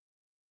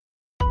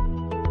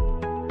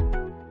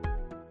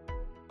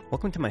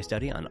Welcome to my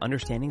study on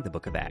understanding the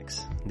book of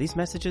Acts. These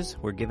messages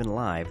were given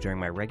live during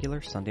my regular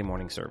Sunday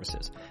morning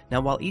services. Now,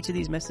 while each of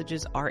these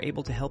messages are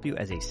able to help you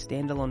as a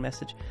standalone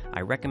message,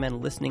 I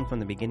recommend listening from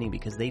the beginning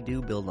because they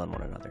do build on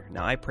one another.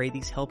 Now, I pray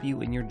these help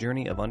you in your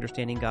journey of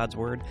understanding God's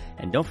Word,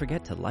 and don't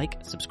forget to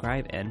like,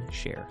 subscribe, and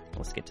share.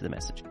 Let's get to the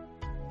message.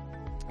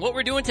 What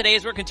we're doing today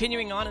is we're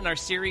continuing on in our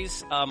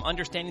series,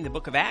 Understanding the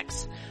Book of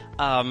Acts.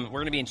 We're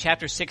going to be in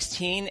chapter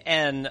 16,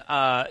 and,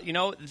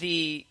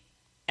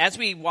 as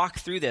we walk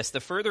through this, the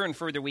further and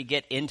further we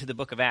get into the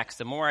book of Acts,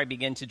 the more I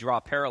begin to draw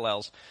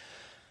parallels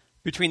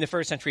between the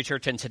first century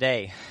church and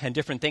today, and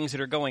different things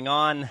that are going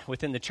on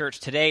within the church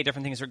today,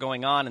 different things are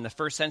going on in the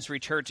first century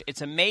church.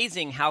 It's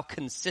amazing how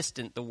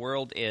consistent the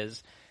world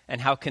is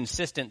and how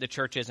consistent the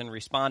church is in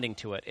responding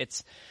to it.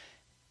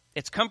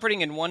 It's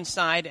comforting in one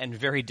side and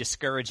very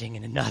discouraging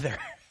in another,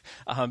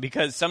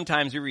 because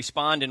sometimes we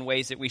respond in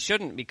ways that we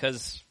shouldn't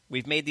because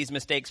we've made these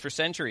mistakes for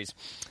centuries.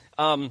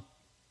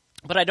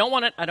 But I don't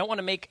want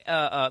to make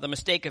the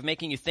mistake of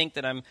making you think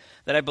that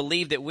I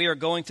believe that we are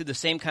going through the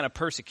same kind of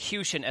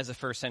persecution as the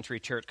first century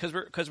church,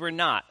 because we're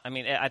not. I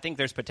mean, I think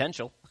there's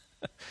potential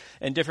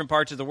in different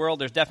parts of the world.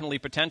 There's definitely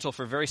potential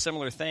for very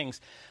similar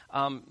things,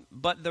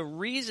 but the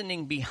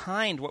reasoning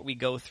behind what we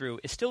go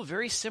through is still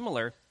very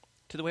similar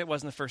to the way it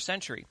was in the first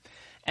century,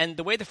 and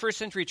the way the first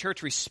century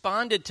church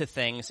responded to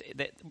things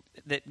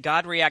that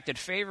God reacted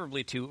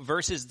favorably to,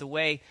 versus the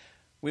way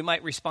we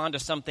might respond to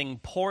something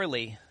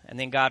poorly, and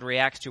then God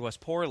reacts to us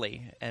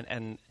poorly.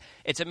 And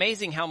it's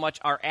amazing how much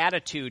our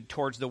attitude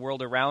towards the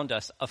world around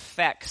us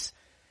affects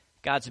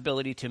God's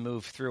ability to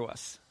move through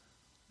us.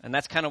 And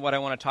that's kind of what I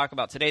want to talk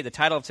about today. The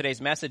title of today's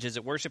message is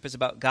that worship is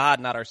about God,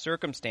 not our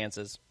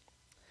circumstances.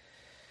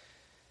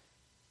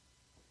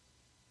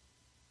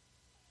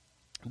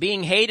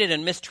 Being hated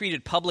and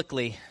mistreated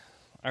publicly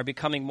are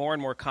becoming more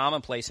and more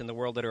commonplace in the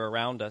world that are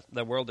around us,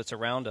 the world that's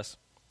around us,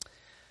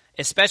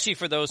 especially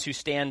for those who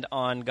stand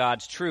on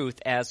God's truth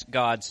as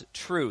God's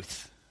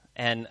truth.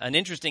 And an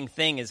interesting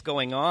thing is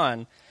going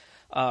on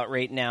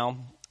right now.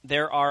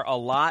 There are a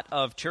lot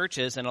of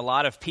churches and a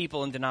lot of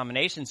people and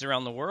denominations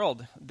around the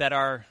world that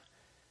are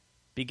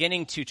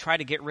beginning to try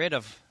to get rid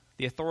of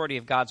the authority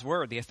of God's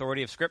Word, the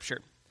authority of Scripture.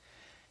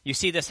 You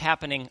see this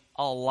happening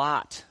a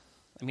lot.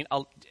 I mean,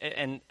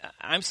 and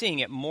I'm seeing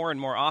it more and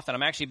more often.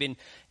 I'm actually been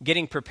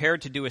getting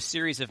prepared to do a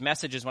series of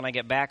messages when I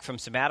get back from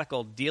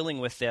sabbatical dealing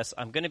with this.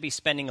 I'm going to be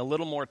spending a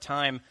little more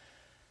time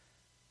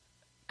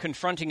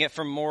confronting it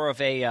from more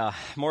of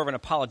an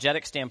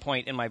apologetic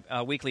standpoint in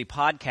my weekly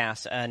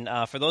podcast. And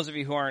for those of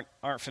you who aren't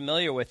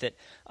familiar with it,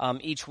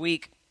 each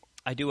week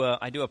I do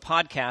a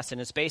podcast, and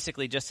it's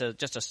basically just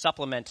a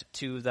supplement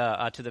to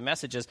the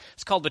messages.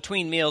 It's called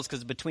Between Meals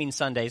because between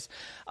Sundays.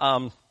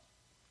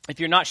 If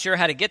you're not sure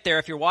how to get there,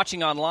 if you're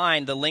watching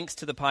online, the links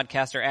to the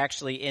podcast are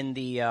actually in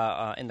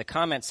the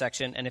comment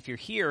section. And if you're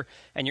here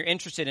and you're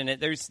interested in it,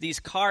 there's these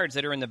cards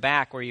that are in the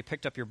back where you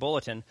picked up your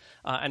bulletin,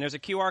 and there's a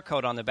QR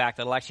code on the back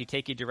that'll actually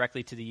take you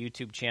directly to the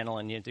YouTube channel,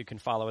 and you can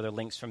follow other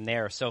links from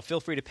there. So feel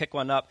free to pick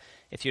one up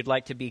if you'd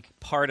like to be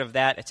part of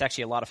that. It's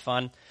actually a lot of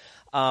fun.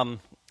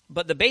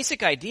 But the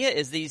basic idea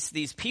is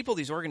these people,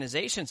 these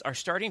organizations, are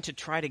starting to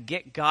try to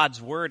get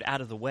God's Word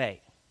out of the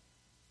way.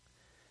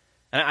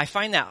 And I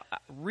find that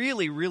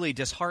really, really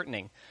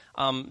disheartening,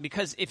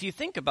 because if you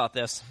think about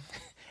this,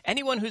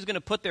 anyone who's going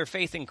to put their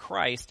faith in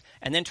Christ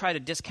and then try to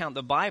discount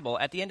the Bible,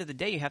 at the end of the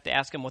day, you have to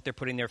ask them what they're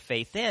putting their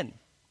faith in.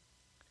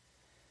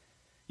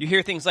 You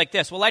hear things like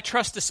this: well, I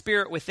trust the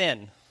Spirit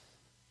within,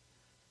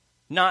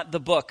 not the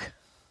book.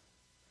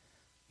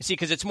 You see,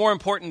 because it's more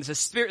important, the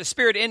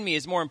Spirit in me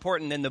is more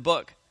important than the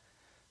book.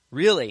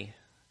 Really?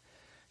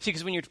 See,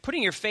 because when you're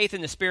putting your faith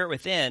in the Spirit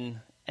within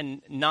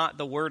and not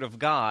the Word of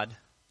God,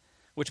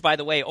 which, by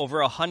the way, over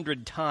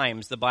 100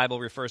 times the Bible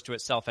refers to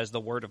itself as the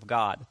Word of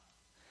God.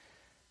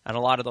 And a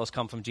lot of those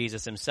come from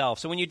Jesus himself.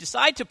 So when you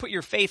decide to put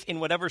your faith in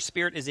whatever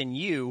spirit is in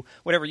you,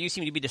 whatever you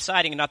seem to be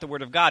deciding and not the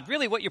Word of God,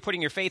 really what you're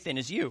putting your faith in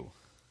is you.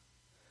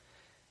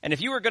 And if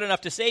you were good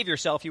enough to save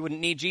yourself, you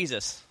wouldn't need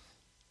Jesus.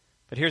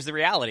 But here's the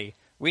reality.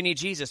 We need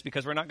Jesus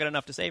because we're not good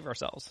enough to save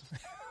ourselves.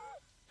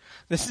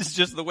 This is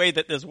just the way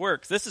that this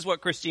works. This is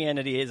what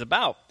Christianity is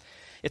about.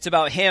 It's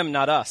about him,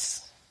 not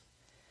us.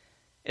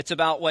 It's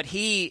about what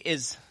he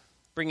is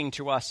bringing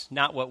to us,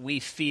 not what we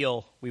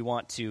feel we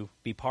want to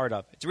be part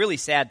of. It's really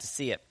sad to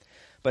see it,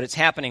 but it's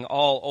happening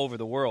all over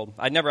the world.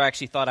 I never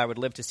actually thought I would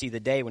live to see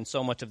the day when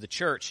so much of the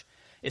church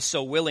is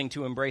so willing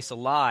to embrace a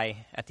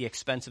lie at the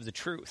expense of the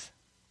truth.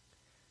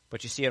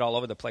 But you see it all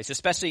over the place,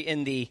 especially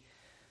in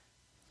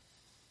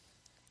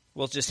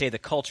we'll just say the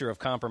culture of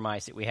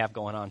compromise that we have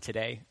going on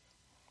today.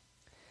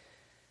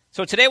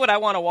 So today what I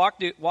want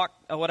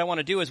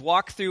to do is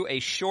walk through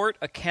a short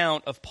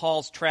account of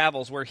Paul's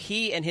travels where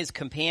he and his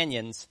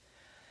companions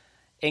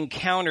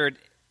encountered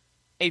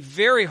a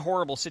very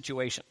horrible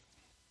situation.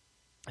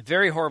 A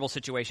very horrible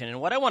situation.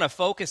 And what I want to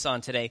focus on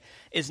today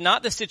is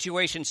not the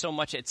situation so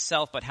much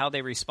itself, but how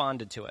they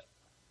responded to it.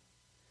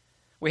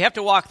 We have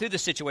to walk through the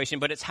situation,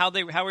 but it's how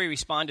we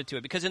responded to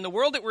it. Because in the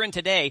world that we're in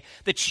today,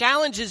 the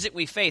challenges that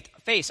we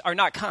face are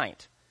not kind.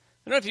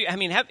 I don't know if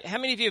you, how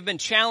many of you have been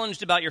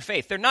challenged about your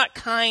faith? They're not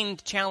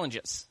kind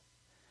challenges.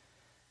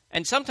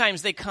 And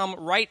sometimes they come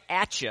right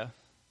at you.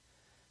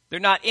 They're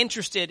not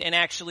interested in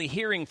actually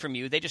hearing from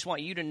you. They just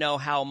want you to know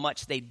how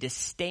much they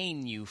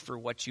disdain you for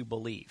what you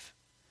believe.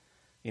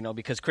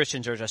 Because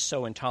Christians are just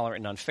so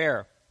intolerant and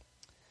unfair.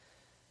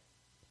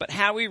 But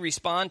how we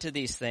respond to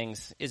these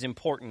things is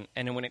important.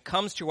 And when it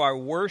comes to our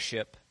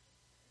worship,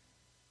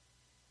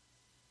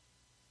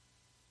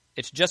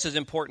 it's just as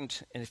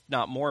important, and if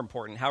not more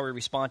important, how we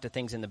respond to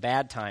things in the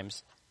bad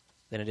times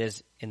than it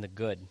is in the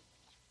good.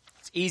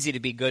 It's easy to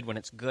be good when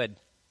it's good.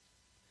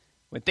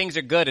 When things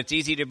are good, it's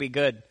easy to be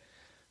good.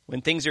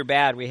 When things are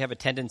bad, we have a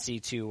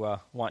tendency to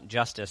want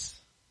justice,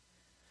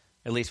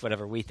 at least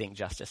whatever we think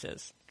justice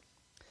is.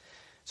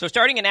 So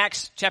starting in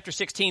Acts chapter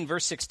 16,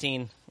 verse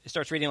 16, it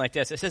starts reading like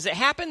this. It says, "It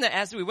happened that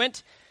as we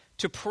went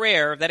to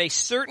prayer, that a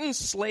certain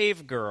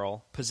slave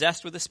girl,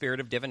 possessed with the spirit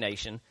of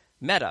divination,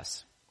 met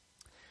us,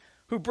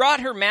 who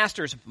brought her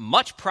masters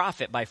much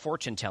profit by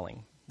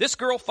fortune-telling. This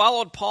girl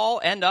followed Paul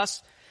and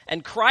us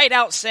and cried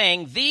out,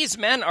 saying, 'These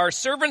men are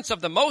servants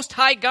of the Most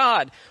High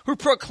God, who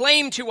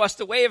proclaim to us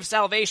the way of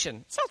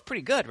salvation.'" Sounds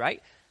pretty good,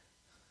 right?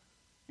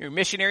 You're a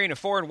missionary in a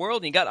foreign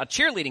world, and you got a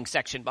cheerleading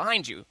section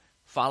behind you,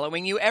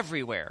 following you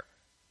everywhere.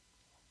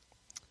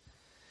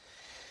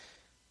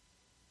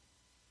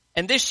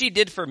 "And this she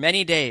did for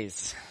many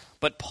days.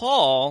 But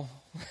Paul,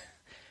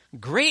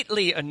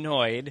 greatly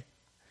annoyed,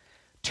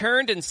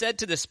 turned and said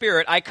to the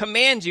spirit, 'I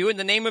command you in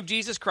the name of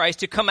Jesus Christ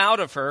to come out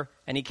of her.'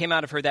 And he came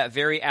out of her that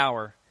very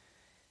hour."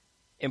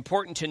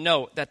 Important to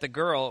note that the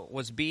girl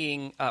was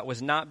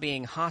not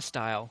being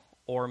hostile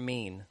or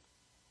mean.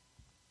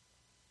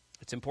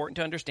 It's important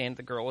to understand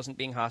the girl wasn't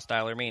being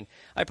hostile or mean.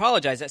 I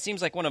apologize. That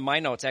seems like one of my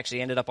notes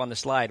actually ended up on the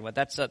slide. But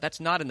that's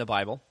not in the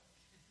Bible.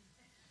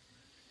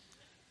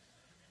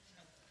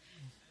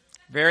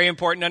 Very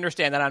important to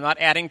understand that. I'm not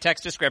adding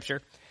text to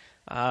Scripture.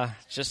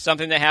 Just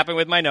something that happened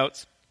with my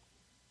notes.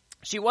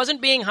 She wasn't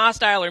being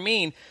hostile or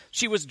mean.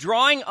 She was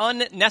drawing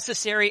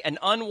unnecessary and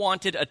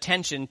unwanted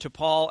attention to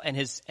Paul and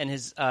his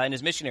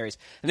missionaries.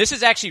 And this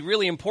is actually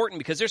really important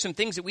because there's some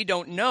things that we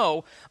don't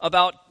know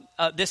about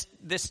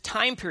this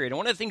time period. And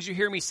one of the things you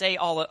hear me say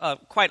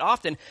quite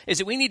often is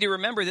that we need to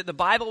remember that the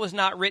Bible was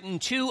not written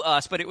to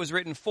us, but it was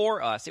written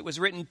for us. It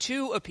was written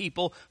to a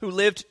people who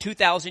lived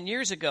 2,000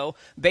 years ago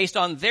based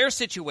on their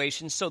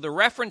situation. So the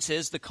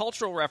references, the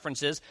cultural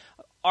references,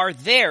 are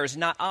theirs,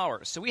 not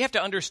ours. So we have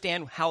to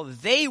understand how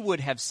they would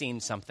have seen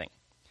something.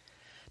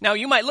 Now,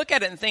 you might look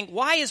at it and think,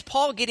 why is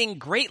Paul getting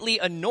greatly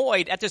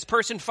annoyed at this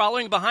person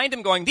following behind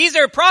him going, "These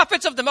are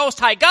prophets of the Most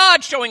High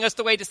God showing us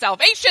the way to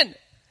salvation"?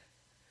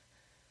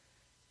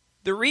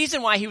 The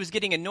reason why he was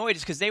getting annoyed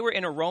is because they were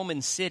in a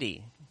Roman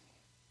city.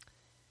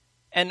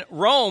 And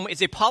Rome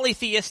is a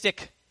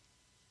polytheistic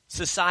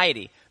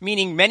society,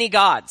 meaning many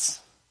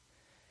gods.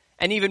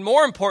 And even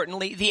more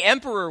importantly, the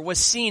emperor was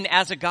seen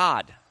as a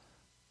god.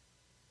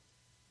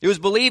 It was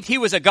believed he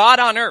was a god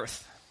on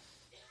earth.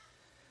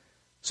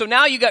 So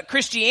now you got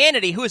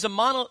Christianity, who is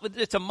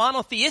it's a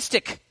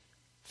monotheistic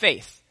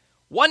faith.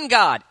 One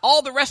God.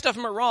 All the rest of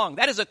them are wrong.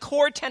 That is a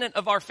core tenet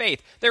of our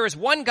faith. There is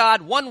one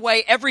God, one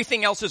way,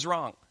 everything else is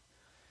wrong.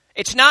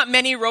 It's not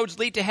many roads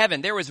lead to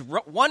heaven. There is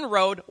one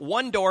road,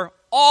 one door,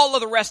 all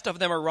of the rest of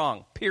them are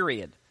wrong,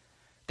 period.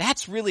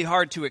 That's really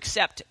hard to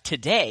accept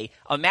today.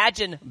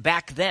 Imagine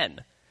back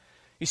then.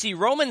 You see,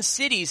 Roman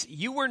cities,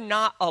 you were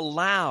not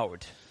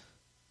allowed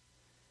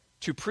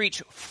to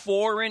preach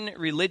foreign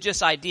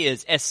religious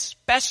ideas,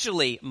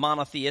 especially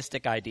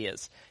monotheistic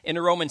ideas, in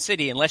a Roman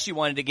city unless you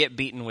wanted to get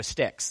beaten with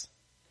sticks.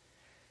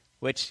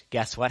 Which,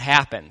 guess what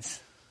happens?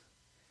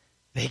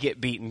 They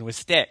get beaten with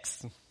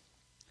sticks.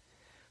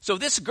 So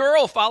this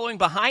girl following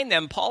behind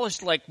them, Paul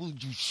is like, "Will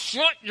you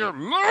shut your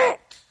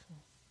mouth?"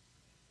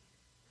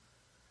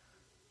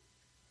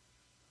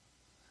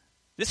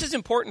 This is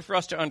important for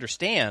us to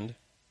understand.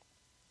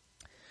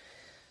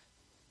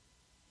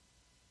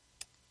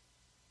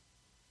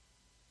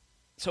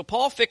 So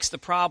Paul fixed the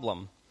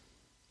problem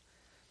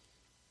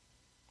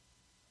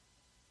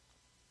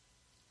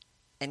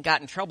and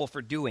got in trouble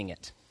for doing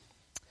it.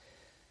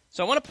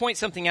 So I want to point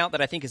something out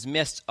that I think is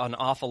missed an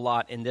awful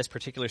lot in this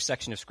particular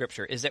section of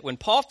Scripture, is that when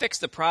Paul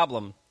fixed the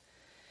problem,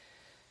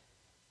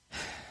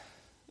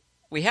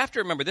 we have to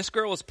remember this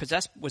girl was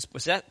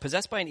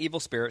possessed by an evil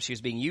spirit. She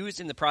was being used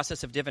in the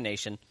process of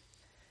divination,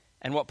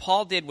 and what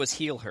Paul did was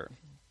heal her.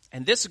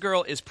 And this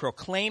girl is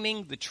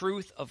proclaiming the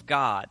truth of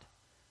God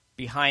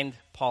behind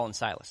Paul and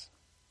Silas.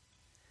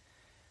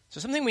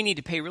 So something we need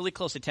to pay really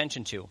close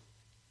attention to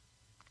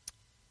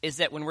is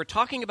that when we're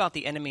talking about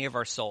the enemy of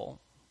our soul,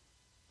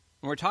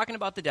 when we're talking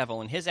about the devil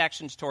and his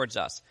actions towards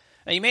us,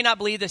 now you may not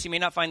believe this, you may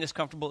not find this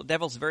comfortable, the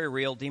devil's very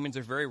real, demons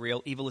are very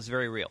real, evil is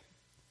very real.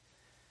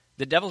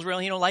 The devil's real,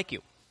 he don't like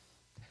you.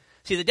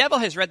 See, the devil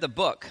has read the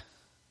book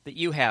that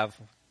you have.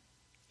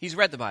 He's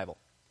read the Bible.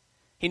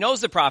 He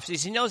knows the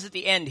prophecies, he knows at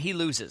the end he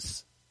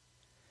loses.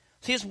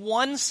 So he has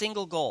one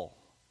single goal: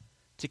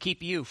 to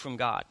keep you from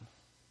God.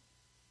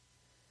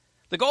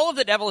 The goal of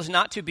the devil is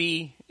not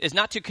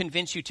to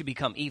convince you to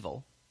become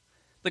evil.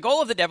 The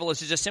goal of the devil is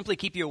to just simply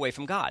keep you away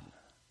from God.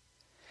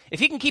 If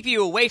he can keep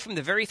you away from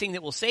the very thing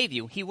that will save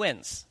you, he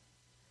wins.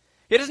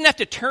 He doesn't have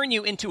to turn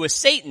you into a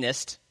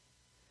Satanist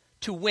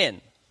to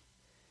win.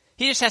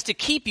 He just has to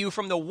keep you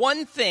from the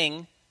one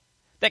thing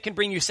that can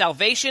bring you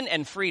salvation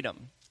and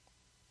freedom.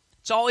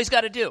 It's all he's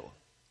got to do.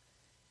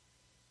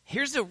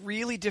 Here's a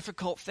really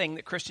difficult thing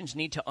that Christians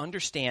need to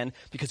understand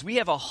because we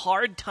have a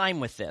hard time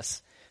with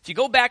this. If you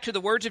go back to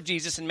the words of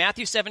Jesus in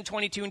Matthew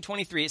 7:22 and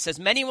 23, it says,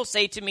 "Many will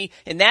say to me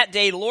in that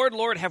day, Lord,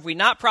 Lord, have we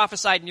not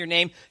prophesied in your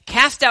name,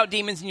 cast out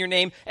demons in your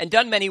name, and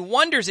done many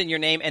wonders in your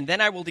name? And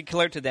then I will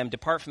declare to them,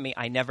 depart from me,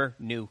 I never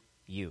knew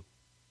you."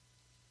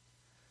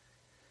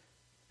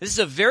 This is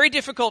a very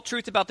difficult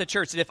truth about the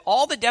church, that if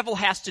all the devil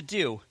has to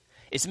do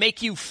is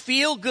make you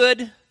feel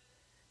good,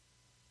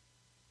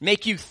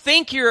 make you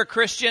think you're a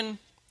Christian,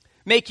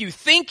 make you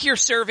think you're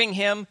serving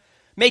him,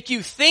 make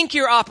you think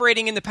you're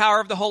operating in the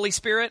power of the Holy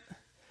Spirit,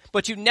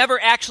 but you never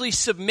actually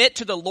submit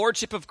to the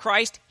lordship of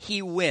Christ,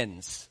 he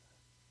wins.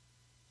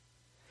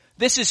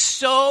 This is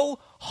so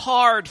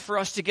hard for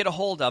us to get a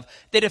hold of,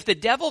 that if the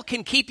devil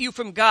can keep you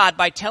from God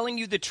by telling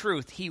you the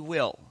truth, he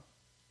will.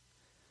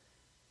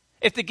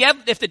 If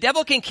the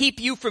devil can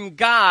keep you from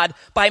God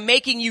by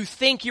making you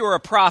think you're a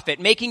prophet,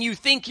 making you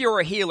think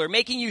you're a healer,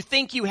 making you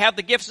think you have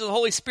the gifts of the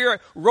Holy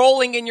Spirit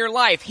rolling in your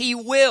life, he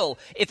will.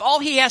 If all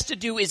he has to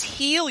do is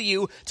heal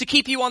you to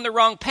keep you on the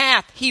wrong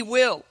path, he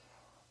will.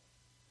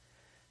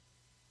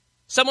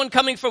 Someone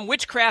coming from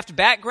witchcraft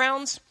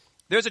backgrounds,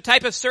 there's a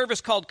type of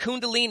service called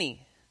Kundalini.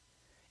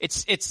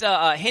 It's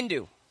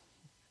Hindu,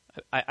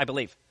 I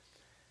believe.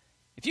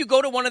 If you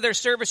go to one of their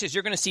services,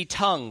 you're going to see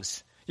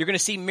tongues. You're going to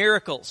see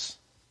miracles.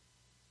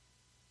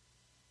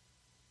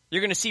 You're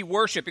going to see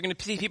worship. You're going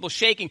to see people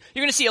shaking.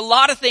 You're going to see a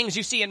lot of things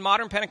you see in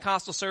modern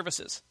Pentecostal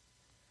services.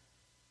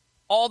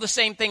 All the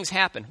same things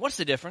happen. What's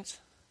the difference?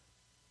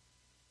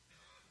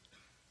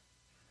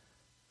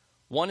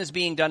 One is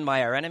being done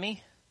by our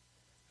enemy.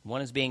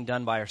 One is being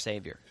done by our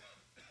Savior.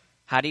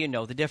 How do you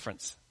know the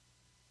difference?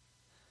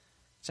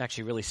 It's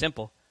actually really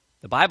simple.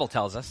 The Bible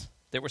tells us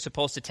that we're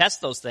supposed to test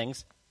those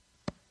things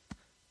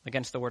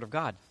against the Word of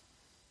God.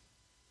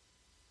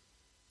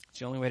 It's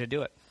the only way to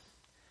do it.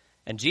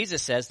 And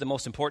Jesus says the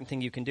most important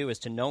thing you can do is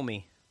to know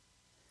me,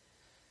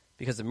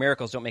 because the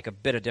miracles don't make a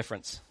bit of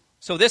difference.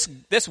 So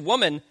this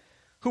woman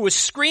who was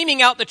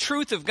screaming out the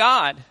truth of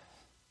God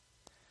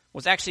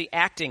was actually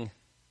acting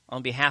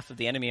on behalf of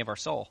the enemy of our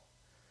soul,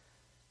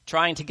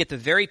 trying to get the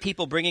very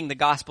people bringing the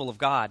gospel of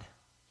God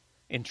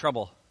in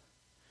trouble,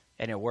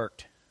 and it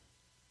worked.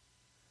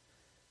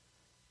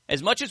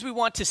 As much as we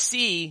want to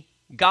see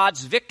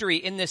God's victory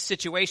in this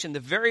situation, the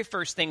very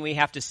first thing we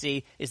have to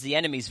see is the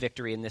enemy's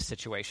victory in this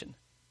situation.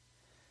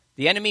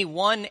 The enemy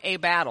won a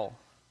battle.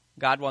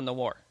 God won the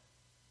war.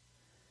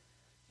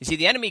 You see,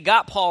 the enemy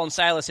got Paul and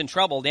Silas in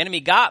trouble. The enemy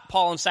got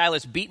Paul and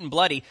Silas beaten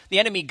bloody. The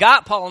enemy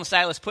got Paul and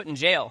Silas put in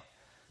jail.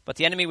 But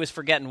the enemy was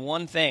forgetting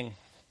one thing.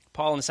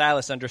 Paul and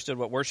Silas understood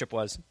what worship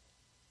was.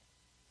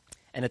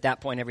 And at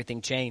that point,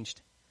 everything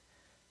changed.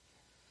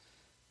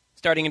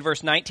 Starting in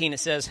verse 19, it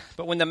says,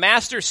 "But when the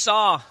masters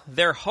saw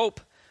their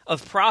hope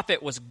of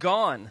profit was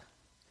gone,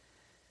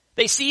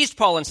 they seized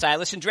Paul and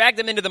Silas and dragged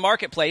them into the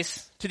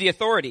marketplace to the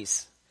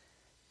authorities.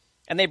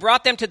 And they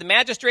brought them to the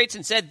magistrates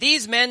and said,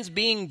 'These men,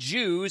 being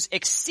Jews,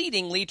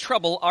 exceedingly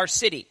trouble our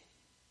city.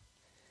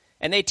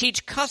 And they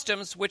teach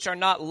customs which are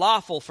not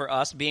lawful for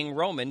us, being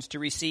Romans, to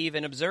receive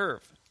and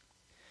observe.'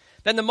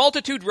 Then the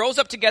multitude rose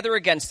up together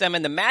against them,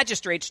 and the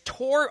magistrates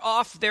tore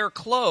off their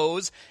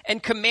clothes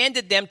and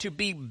commanded them to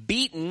be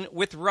beaten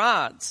with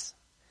rods.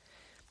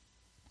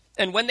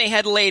 And when they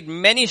had laid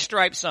many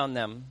stripes on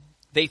them,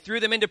 they threw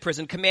them into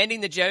prison,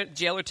 commanding the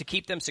jailer to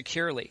keep them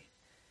securely.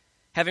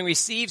 Having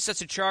received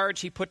such a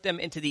charge, he put them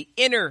into the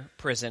inner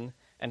prison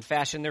and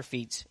fashioned their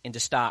feet into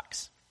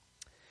stocks."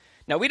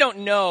 Now, we don't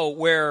know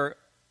where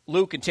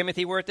Luke and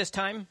Timothy were at this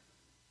time,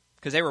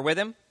 because they were with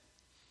him.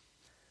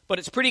 But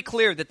it's pretty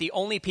clear that the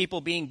only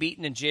people being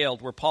beaten and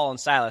jailed were Paul and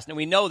Silas. And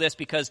we know this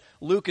because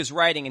Luke is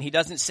writing, and he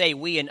doesn't say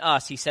we and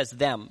us, he says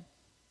them.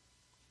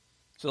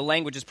 So the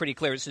language is pretty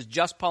clear. This is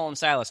just Paul and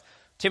Silas.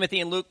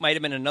 Timothy and Luke might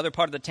have been in another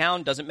part of the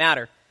town, doesn't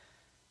matter.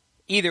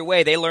 Either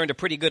way, they learned a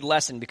pretty good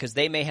lesson because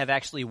they may have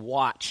actually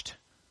watched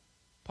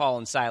Paul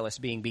and Silas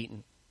being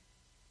beaten.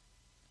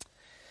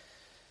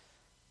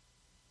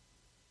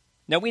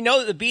 Now, we know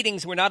that the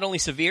beatings were not only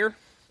severe,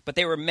 but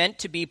they were meant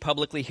to be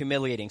publicly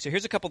humiliating. So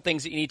here's a couple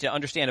things that you need to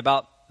understand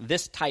about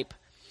this type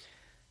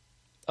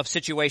of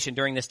situation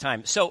during this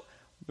time. So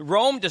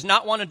Rome does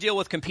not want to deal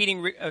with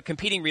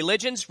competing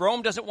religions.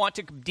 Rome doesn't want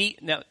to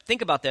now,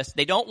 think about this.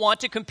 They don't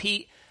want to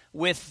compete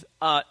with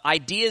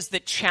ideas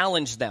that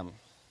challenge them.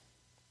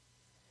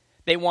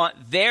 They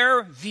want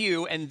their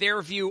view and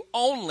their view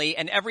only,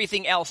 and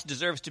everything else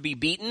deserves to be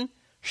beaten,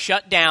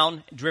 shut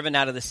down, driven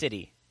out of the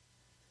city.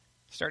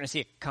 Starting to see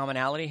a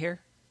commonality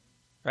here,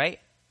 right?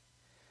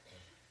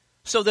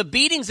 So the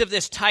beatings of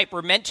this type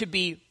were meant to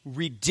be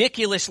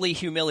ridiculously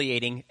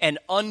humiliating and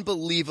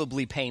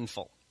unbelievably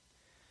painful.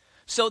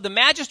 So the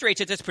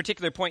magistrates at this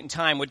particular point in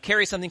time would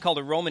carry something called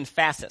a Roman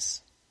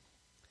fasces.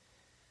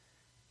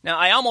 Now,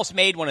 I almost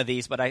made one of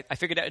these, but I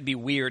figured that would be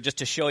weird just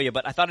to show you,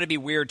 but I thought it'd be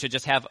weird to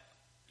just have,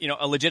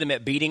 a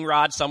legitimate beating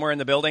rod somewhere in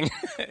the building.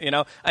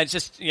 It's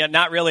just,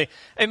 not really.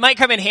 It might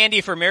come in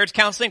handy for marriage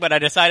counseling, but I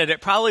decided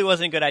it probably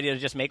wasn't a good idea to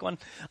just make one.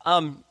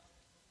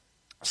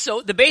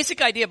 So the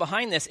basic idea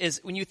behind this is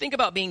when you think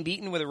about being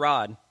beaten with a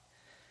rod,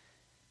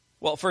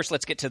 well, first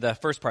let's get to the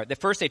first part.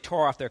 First they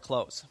tore off their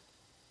clothes.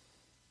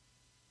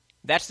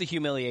 That's the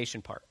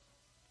humiliation part.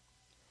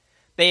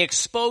 They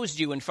exposed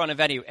you in front of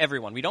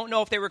everyone. We don't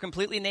know if they were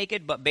completely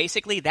naked, but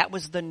basically that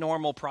was the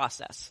normal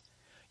process.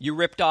 You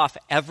ripped off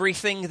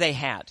everything they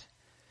had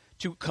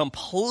to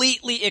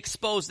completely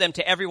expose them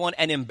to everyone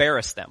and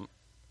embarrass them.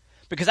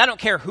 Because I don't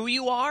care who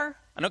you are.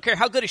 I don't care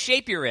how good a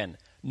shape you're in.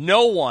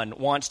 No one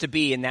wants to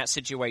be in that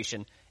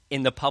situation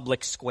in the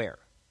public square.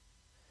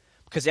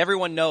 Because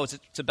everyone knows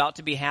what's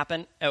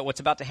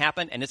about to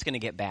happen, and it's going to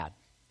get bad.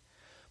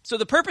 So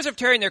the purpose of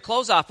tearing their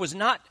clothes off was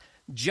not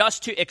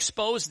just to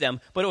expose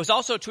them, but it was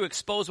also to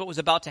expose what was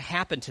about to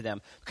happen to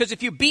them. Because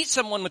if you beat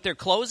someone with their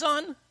clothes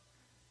on,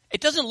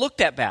 it doesn't look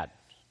that bad.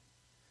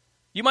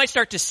 You might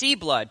start to see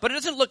blood, but it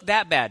doesn't look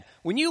that bad.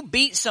 When you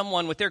beat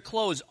someone with their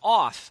clothes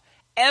off,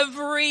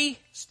 every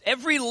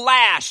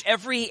lash,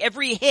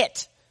 every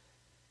hit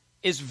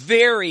is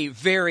very,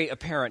 very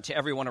apparent to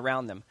everyone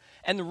around them.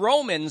 And the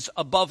Romans,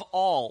 above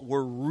all,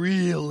 were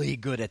really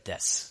good at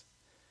this.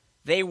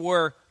 They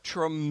were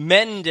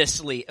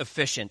tremendously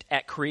efficient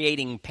at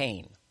creating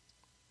pain.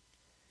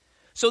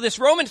 So this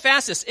Roman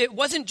fasces, it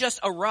wasn't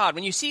just a rod.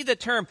 When you see the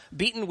term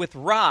beaten with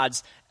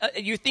rods,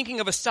 you're thinking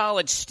of a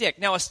solid stick.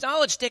 Now, a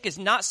solid stick is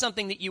not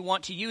something that you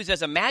want to use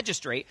as a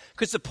magistrate,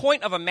 because the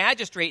point of a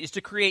magistrate is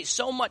to create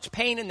so much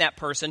pain in that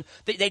person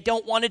that they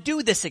don't want to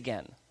do this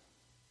again.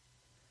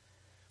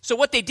 So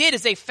what they did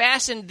is they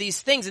fastened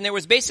these things, and there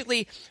was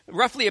basically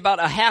roughly about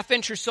a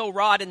half-inch or so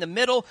rod in the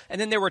middle,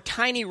 and then there were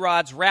tiny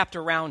rods wrapped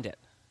around it.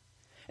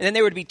 And then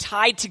they would be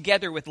tied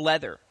together with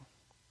leather.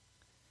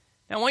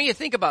 Now, I want you to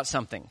think about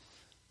something.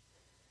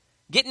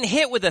 Getting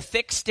hit with a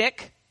thick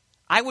stick,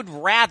 I would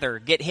rather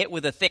get hit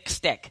with a thick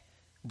stick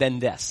than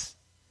this.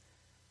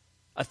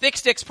 A thick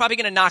stick's probably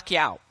going to knock you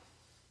out.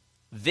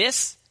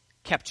 This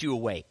kept you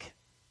awake.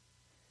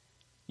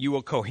 You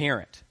were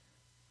coherent.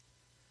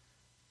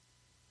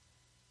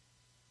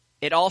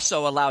 It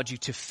also allowed you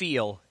to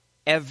feel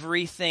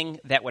everything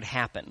that would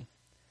happen.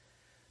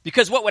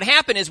 Because what would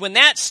happen is when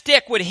that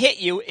stick would hit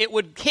you, it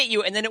would hit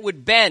you and then it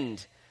would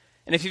bend.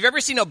 And if you've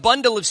ever seen a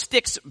bundle of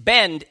sticks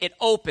bend, it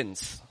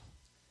opens.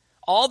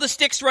 All the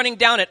sticks running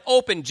down it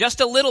open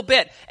just a little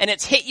bit, and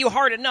it's hit you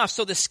hard enough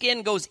so the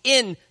skin goes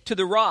into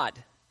the rod.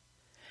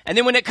 And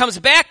then when it comes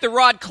back, the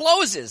rod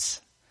closes,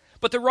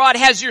 but the rod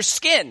has your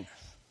skin.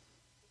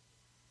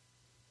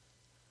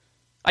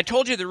 I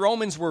told you the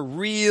Romans were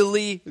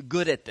really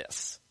good at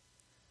this.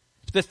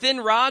 The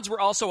thin rods were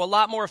also a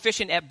lot more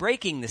efficient at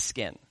breaking the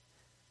skin.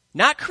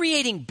 Not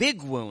creating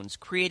big wounds,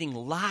 creating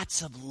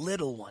lots of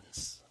little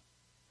ones.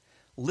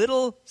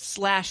 Little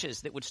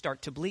slashes that would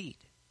start to bleed.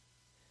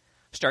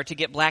 Start to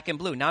get black and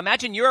blue. Now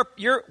imagine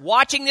you're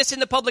watching this in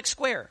the public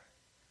square.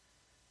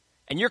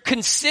 And you're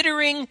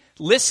considering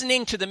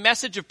listening to the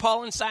message of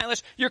Paul and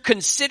Silas. You're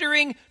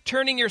considering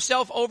turning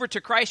yourself over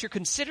to Christ. You're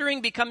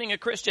considering becoming a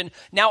Christian.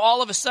 Now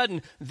all of a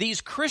sudden,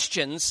 these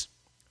Christians,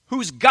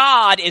 whose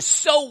God is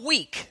so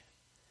weak,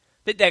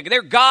 that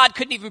their God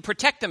couldn't even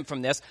protect them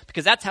from this,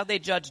 because that's how they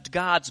judged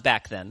gods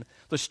back then.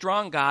 The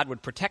strong God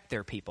would protect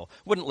their people,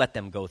 wouldn't let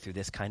them go through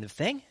this kind of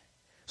thing.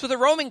 So the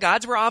Roman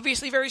gods were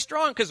obviously very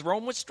strong because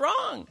Rome was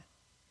strong.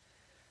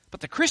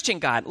 But the Christian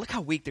God, look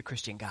how weak the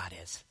Christian God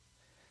is.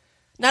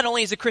 Not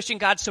only is the Christian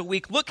God so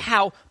weak, look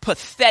how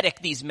pathetic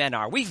these men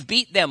are. We've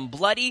beat them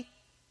bloody.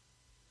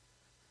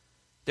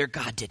 Their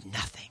God did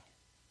nothing.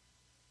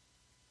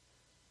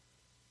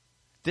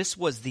 This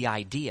was the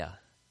idea,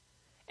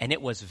 and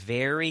it was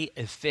very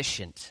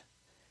efficient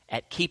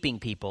at keeping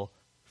people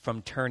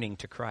from turning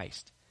to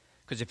Christ.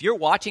 Because if you're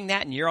watching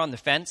that and you're on the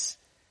fence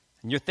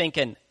and you're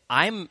thinking,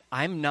 I'm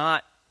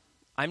not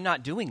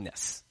doing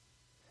this.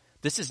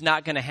 This is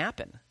not going to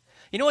happen.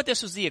 You know what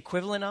this was the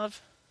equivalent of?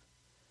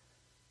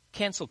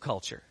 Cancel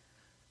culture.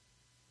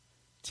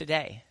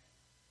 Today.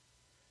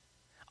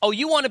 Oh,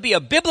 you want to be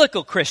a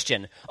biblical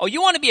Christian. Oh, you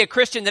want to be a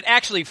Christian that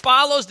actually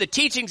follows the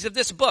teachings of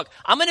this book.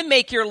 I'm going to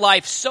make your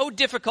life so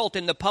difficult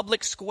in the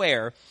public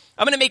square.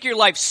 I'm going to make your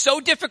life so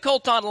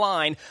difficult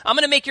online. I'm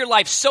going to make your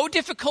life so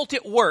difficult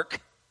at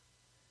work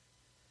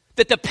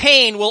that the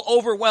pain will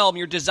overwhelm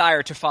your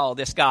desire to follow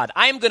this God.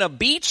 I am going to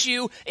beat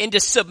you into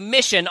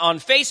submission on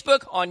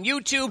Facebook, on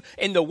YouTube,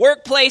 in the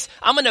workplace.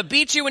 I'm going to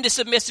beat you into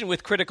submission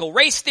with critical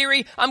race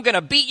theory. I'm going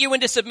to beat you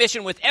into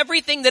submission with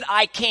everything that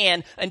I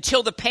can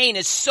until the pain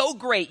is so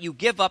great you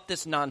give up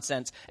this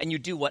nonsense and you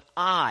do what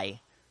I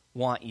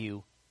want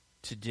you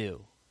to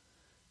do.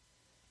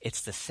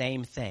 It's the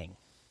same thing.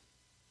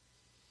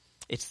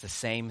 It's the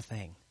same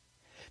thing.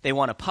 They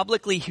want to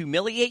publicly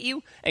humiliate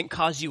you and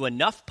cause you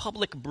enough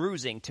public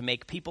bruising to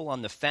make people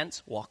on the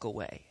fence walk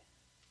away.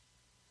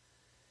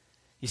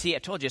 You see, I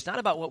told you, it's not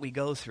about what we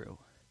go through.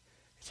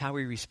 It's how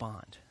we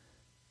respond.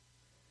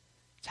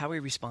 It's how we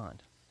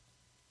respond.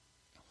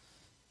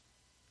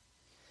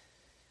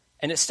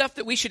 And it's stuff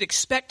that we should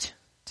expect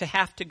to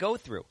have to go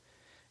through.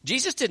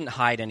 Jesus didn't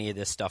hide any of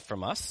this stuff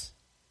from us.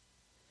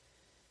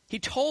 He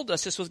told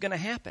us this was going to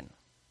happen.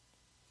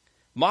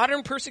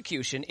 Modern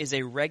persecution is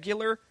a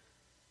regular,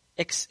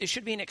 it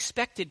should be an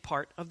expected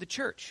part of the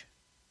church.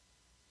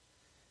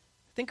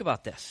 Think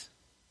about this.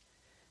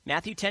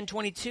 Matthew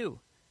 10:22.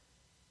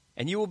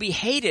 And you will be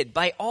hated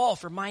by all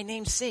for my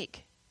name's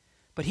sake.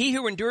 But he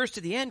who endures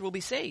to the end will be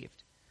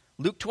saved.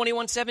 Luke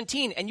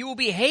 21:17. And you will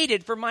be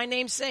hated for my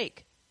name's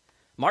sake.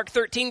 Mark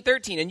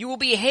 13:13. And you will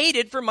be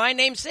hated for my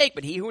name's sake.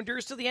 But he who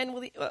endures to the end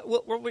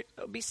will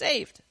be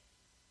saved.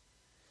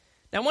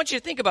 Now I want you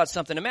to think about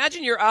something.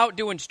 Imagine you're out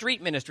doing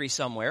street ministry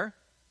somewhere.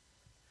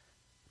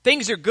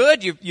 Things are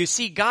good. You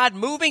see God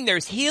moving.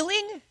 There's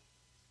healing.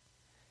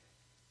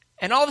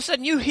 And all of a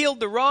sudden you healed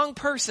the wrong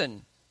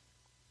person.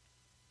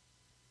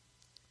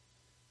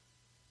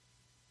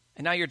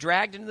 And now you're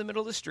dragged into the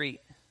middle of the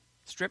street,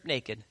 stripped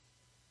naked,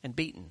 and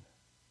beaten.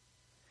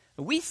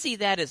 We see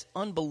that as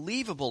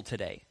unbelievable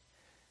today.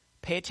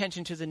 Pay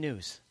attention to the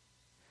news.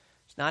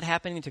 It's not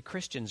happening to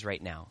Christians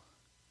right now.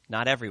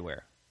 Not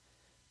everywhere.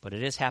 But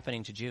it is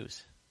happening to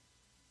Jews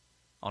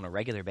on a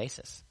regular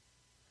basis.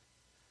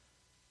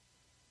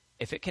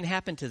 If it can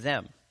happen to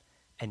them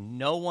and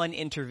no one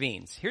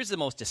intervenes, here's the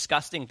most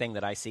disgusting thing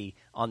that I see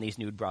on these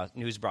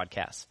news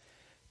broadcasts.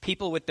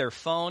 People with their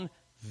phone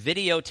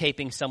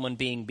videotaping someone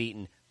being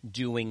beaten,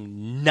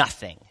 doing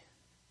nothing.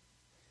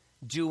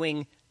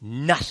 Doing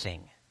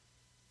nothing.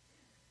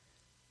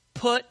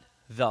 Put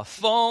the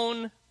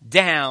phone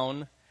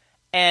down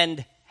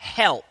and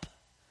help.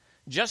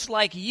 Just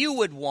like you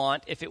would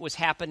want if it was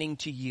happening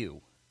to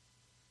you.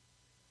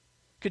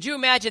 Could you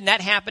imagine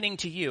that happening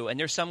to you and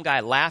there's some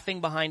guy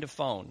laughing behind a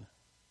phone?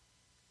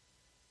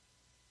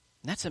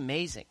 That's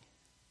amazing.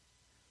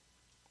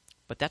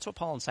 But that's what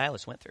Paul and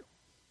Silas went through.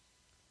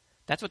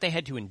 That's what they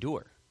had to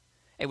endure.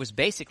 It was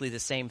basically the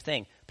same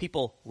thing.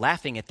 People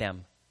laughing at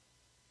them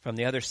from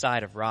the other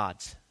side of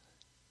rods,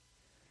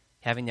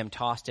 having them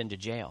tossed into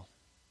jail.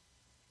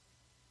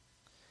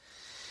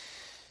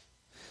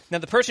 Now,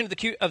 the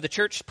persecution of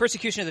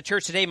the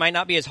church today might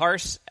not be as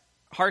harsh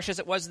as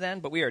it was then,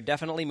 but we are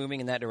definitely moving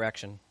in that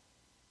direction.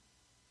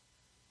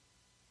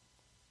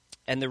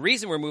 And the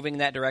reason we're moving in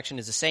that direction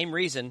is the same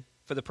reason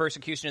for the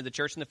persecution of the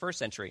church in the first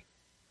century.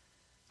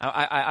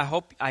 I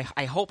hope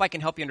I can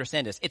help you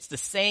understand this. It's the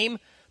same.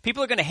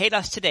 People are going to hate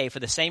us today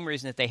for the same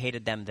reason that they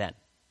hated them then.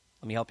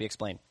 Let me help you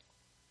explain.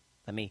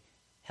 Let me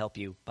help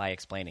you by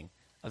explaining.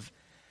 Of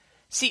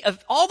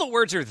all the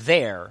words are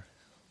there,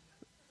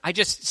 I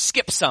just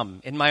skip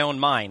some in my own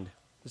mind.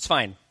 It's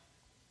fine.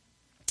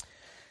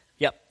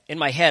 Yep, in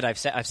my head I've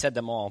said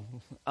them all.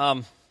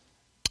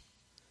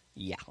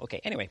 Yeah.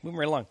 Okay. Anyway, moving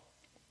right along.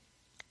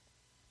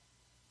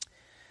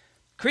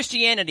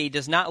 Christianity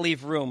does not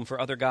leave room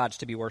for other gods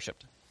to be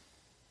worshipped.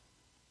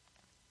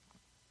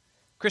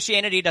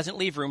 Christianity doesn't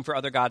leave room for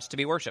other gods to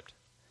be worshipped.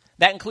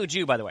 That includes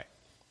you, by the way,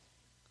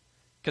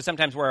 because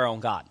sometimes we're our own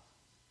God.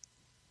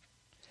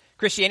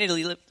 Christianity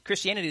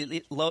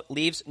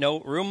leaves no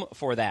room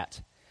for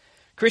that.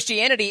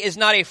 Christianity is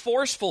not a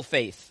forceful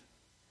faith,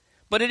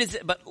 but it is.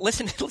 But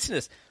listen to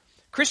this.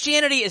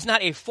 Christianity is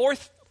not a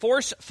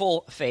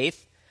forceful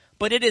faith,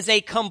 but it is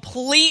a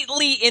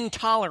completely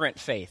intolerant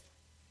faith.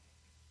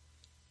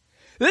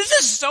 This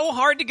is so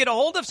hard to get a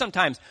hold of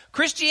sometimes.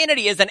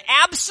 Christianity is an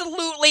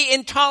absolutely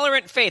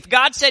intolerant faith.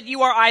 God said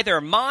you are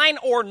either mine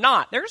or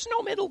not. There's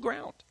no middle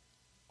ground.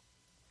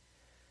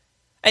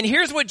 And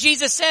here's what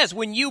Jesus says.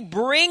 When you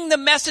bring the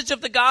message of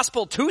the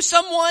gospel to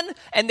someone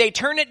and they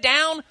turn it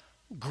down,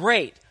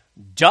 great.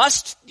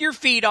 Dust your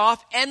feet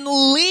off and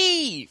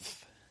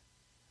leave.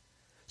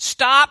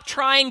 Stop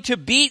trying to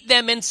beat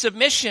them in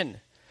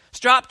submission.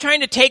 Stop trying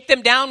to take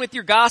them down with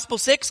your gospel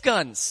six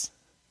guns.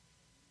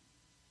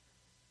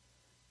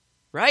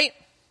 Right?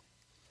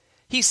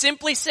 He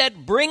simply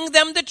said, bring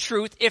them the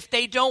truth. If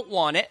they don't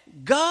want it,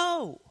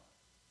 go.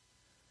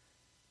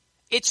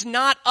 It's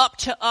not up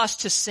to us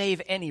to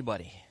save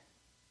anybody.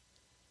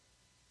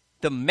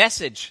 The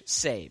message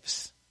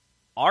saves.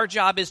 Our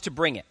job is to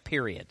bring it,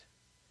 period.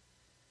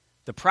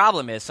 The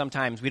problem is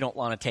sometimes we don't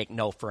want to take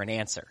no for an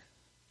answer.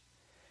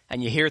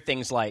 And you hear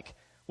things like,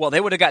 well,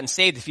 they would have gotten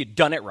saved if you'd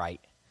done it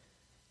right.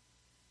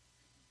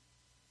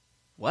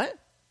 What?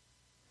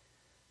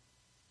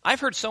 I've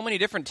heard so many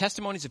different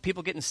testimonies of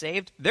people getting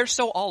saved. They're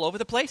so all over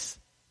the place.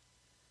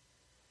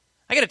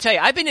 I got to tell you,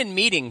 I've been in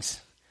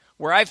meetings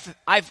where I've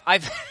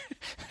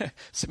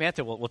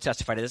Samantha will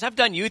testify to this. I've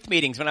done youth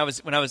meetings when I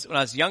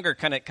was younger,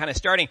 kind of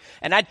starting,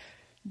 and I'd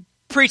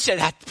preach it.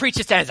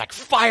 It's like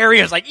fiery.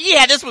 I was like,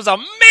 yeah, this was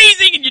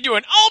amazing, and you do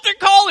an altar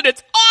call, and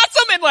it's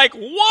awesome. And like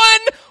 1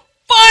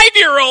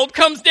 5-year-old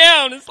comes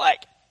down, and it's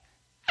like,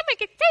 I'm gonna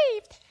get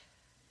saved.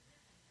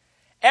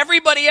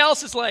 Everybody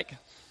else is like,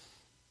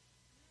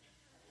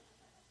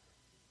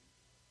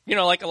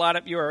 like a lot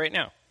of you are right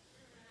now.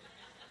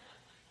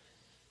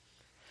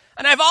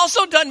 And I've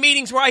also done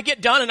meetings where I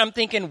get done and I'm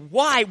thinking,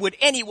 why would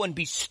anyone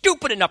be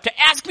stupid enough to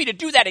ask me to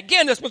do that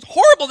again? This was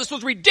horrible. This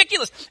was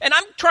ridiculous. And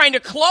I'm trying to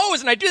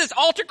close and I do this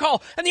altar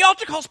call and the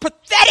altar call is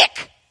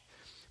pathetic.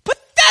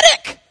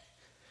 pathetic.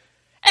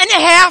 And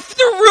half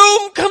the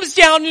room comes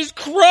down and is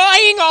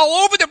crying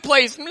all over the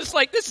place. I'm just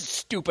like, this is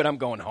stupid. I'm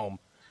going home.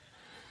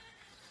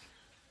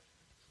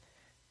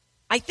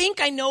 I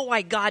think I know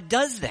why God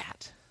does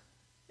that.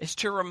 It's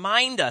to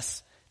remind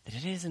us that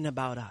it isn't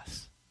about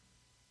us.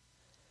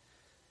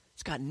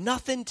 It's got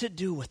nothing to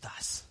do with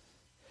us.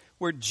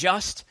 We're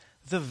just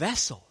the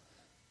vessel.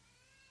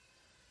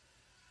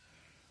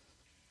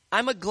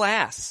 I'm a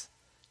glass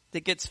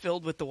that gets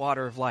filled with the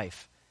water of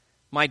life.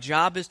 My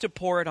job is to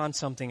pour it on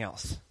something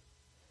else.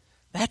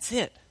 That's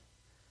it.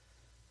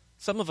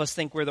 Some of us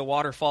think we're the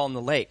waterfall in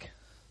the lake,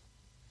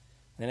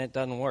 and it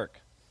doesn't work.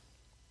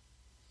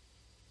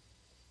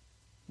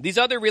 These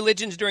other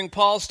religions during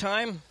Paul's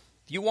time,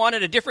 if you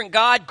wanted a different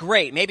God,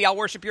 great. Maybe I'll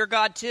worship your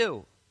God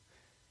too.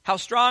 How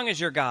strong is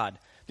your God?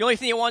 The only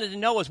thing you wanted to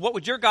know is, what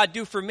would your God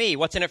do for me?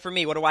 What's in it for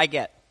me? What do I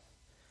get?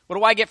 What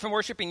do I get from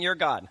worshiping your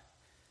God?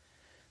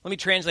 Let me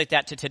translate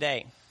that to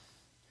today.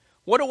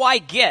 What do I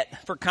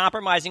get for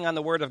compromising on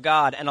the Word of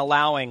God and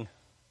allowing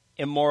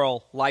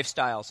immoral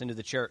lifestyles into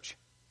the church?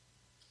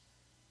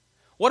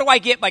 What do I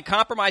get by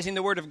compromising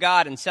the Word of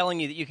God and telling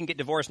you that you can get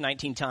divorced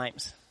 19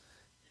 times?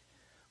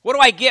 What do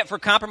I get for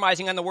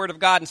compromising on the Word of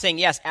God and saying,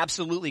 yes,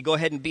 absolutely, go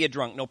ahead and be a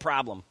drunk, no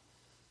problem?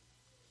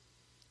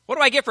 What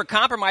do I get for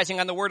compromising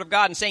on the Word of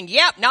God and saying,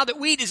 yep, now that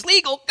weed is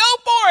legal,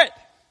 go for it?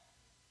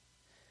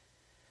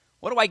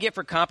 What do I get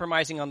for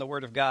compromising on the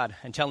Word of God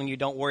and telling you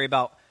don't worry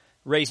about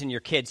raising your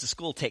kids, the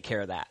school will take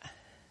care of that?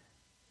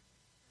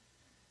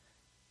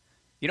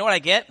 You know what I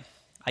get?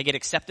 I get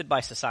accepted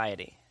by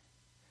society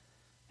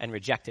and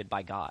rejected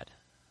by God.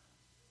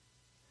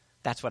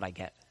 That's what I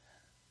get.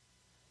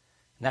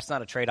 And that's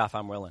not a trade-off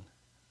I'm willing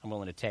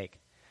to take.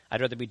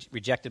 I'd rather be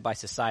rejected by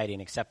society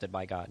and accepted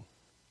by God.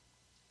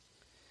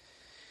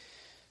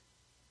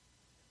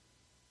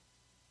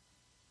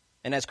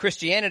 And as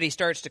Christianity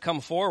starts to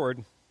come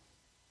forward,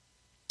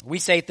 we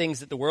say things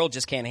that the world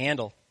just can't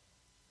handle.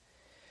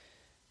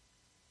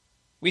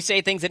 We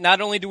say things that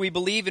not only do we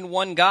believe in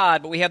one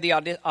God, but we have the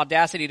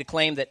audacity to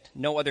claim that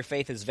no other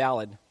faith is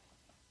valid,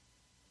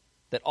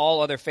 that all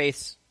other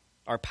faiths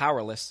are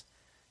powerless,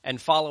 and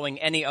following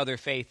any other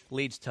faith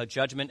leads to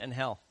judgment and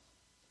hell.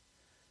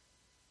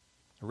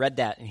 I read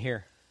that in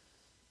here.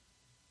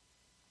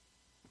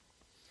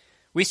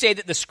 We say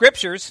that the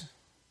Scriptures,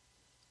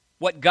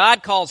 what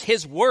God calls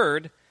His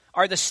Word,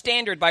 are the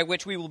standard by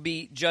which we will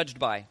be judged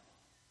by.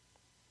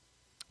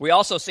 We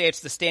also say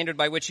it's the standard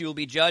by which you will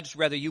be judged,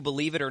 whether you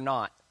believe it or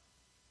not.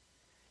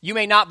 You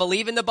may not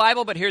believe in the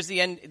Bible, but here's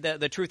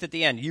the truth at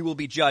the end. You will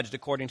be judged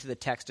according to the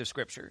text of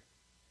Scripture.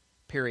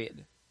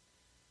 Period.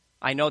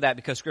 I know that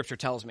because Scripture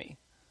tells me.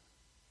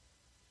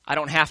 I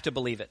don't have to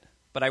believe it,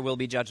 but I will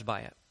be judged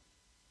by it.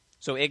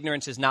 So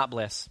ignorance is not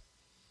bliss.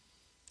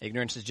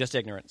 Ignorance is just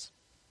ignorance.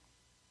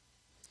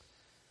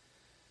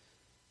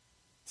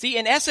 See,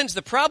 in essence,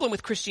 the problem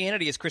with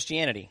Christianity is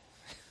Christianity.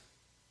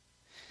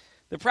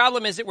 The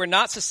problem is that we're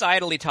not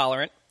societally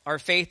tolerant. Our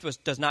faith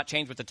does not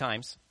change with the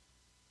times.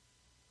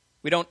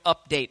 We don't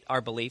update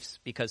our beliefs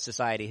because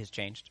society has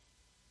changed.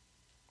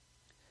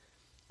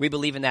 We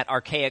believe in that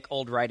archaic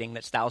old writing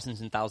that's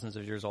thousands and thousands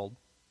of years old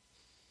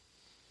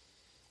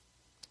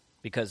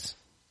because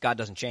God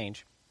doesn't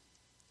change.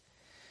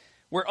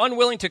 We're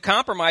unwilling to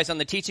compromise on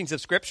the teachings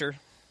of Scripture.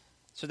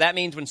 So that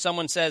means when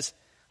someone says,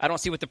 I don't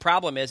see what the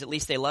problem is, at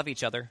least they love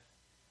each other,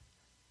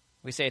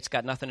 we say it's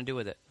got nothing to do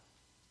with it.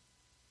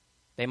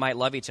 They might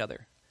love each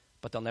other,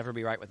 but they'll never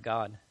be right with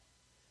God.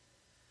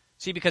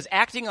 See, because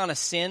acting on a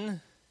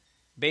sin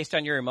based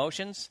on your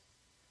emotions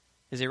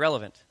is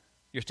irrelevant.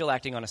 You're still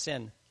acting on a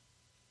sin.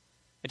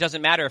 It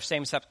doesn't matter if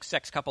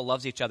same-sex couple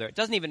loves each other. It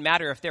doesn't even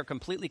matter if they're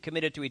completely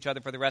committed to each other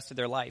for the rest of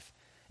their life.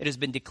 It has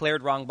been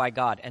declared wrong by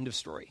God. End of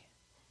story.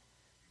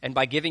 And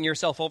by giving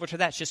yourself over to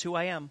that, it's just who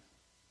I am.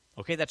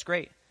 Okay, that's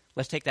great.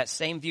 Let's take that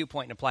same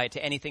viewpoint and apply it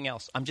to anything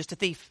else. I'm just a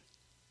thief.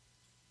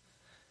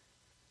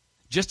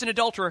 Just an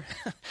adulterer.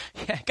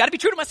 Got to be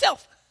true to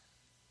myself.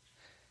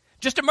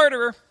 Just a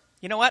murderer.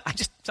 You know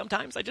what?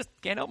 Sometimes I just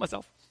can't help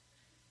myself.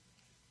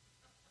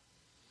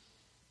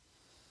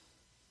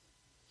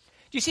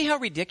 Do you see how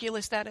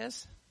ridiculous that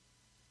is?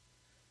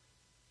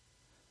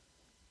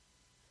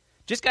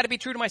 Just got to be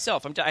true to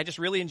myself. I just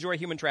really enjoy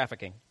human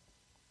trafficking.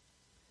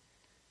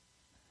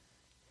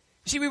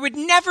 You see, we would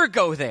never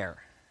go there.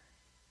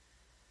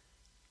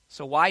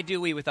 So why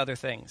do we with other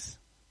things?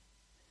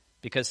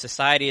 Because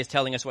society is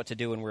telling us what to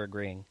do and we're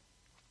agreeing.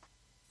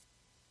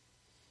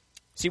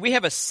 See, we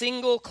have a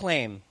single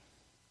claim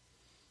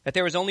that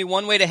there is only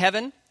one way to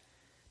heaven,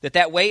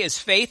 that way is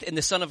faith in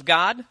the Son of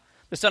God,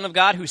 the Son of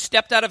God who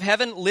stepped out of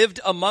heaven,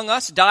 lived among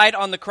us, died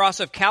on the cross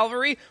of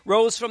Calvary,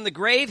 rose from the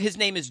grave. His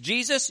name is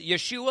Jesus,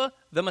 Yeshua,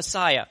 the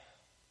Messiah.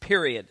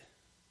 Period.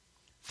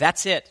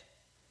 That's it.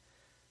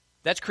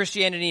 That's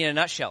Christianity in a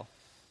nutshell.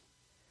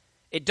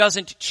 It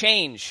doesn't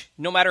change,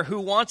 no matter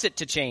who wants it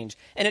to change.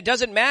 And it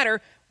doesn't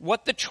matter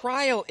what the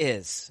trial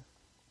is.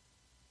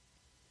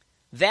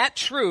 That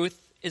truth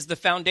is the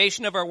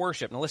foundation of our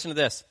worship. Now listen to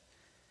this.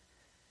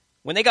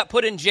 When they got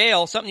put in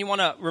jail, something you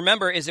want to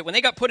remember is that when they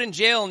got put in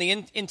jail in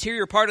the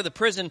interior part of the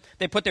prison,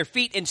 they put their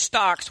feet in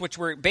stocks, which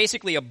were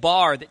basically a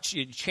bar that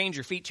you change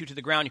your feet to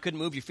the ground. You couldn't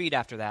move your feet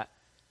after that.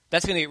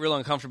 That's going to get real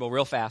uncomfortable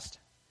real fast.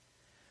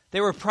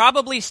 They were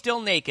probably still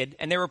naked,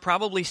 and they were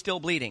probably still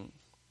bleeding,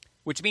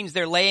 which means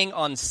they're laying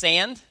on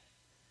sand,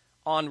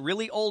 on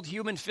really old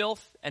human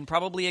filth, and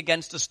probably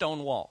against a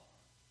stone wall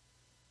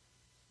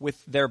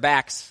with their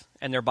backs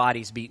and their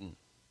bodies beaten.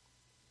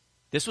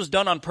 This was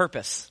done on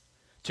purpose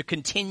to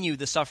continue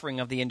the suffering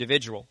of the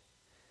individual.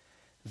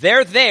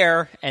 They're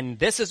there, and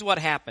this is what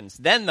happens.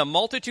 Then the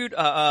multitude,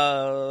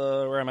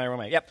 where am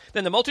I? Yep.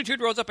 Then the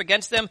multitude rose up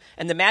against them,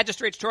 and the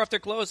magistrates tore off their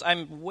clothes.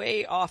 I'm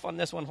way off on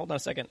this one. Hold on a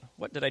second.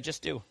 What did I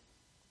just do?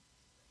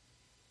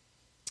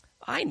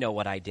 I know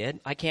what I did.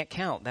 I can't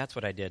count. That's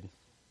what I did.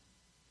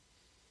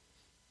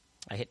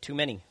 I hit too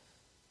many.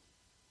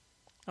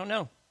 Oh,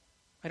 no.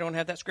 I don't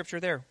have that scripture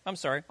there. I'm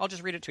sorry. I'll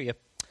just read it to you.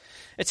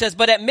 It says,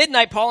 "But at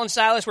midnight Paul and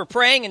Silas were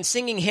praying and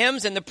singing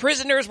hymns, and the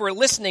prisoners were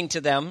listening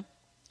to them.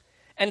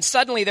 And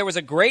suddenly there was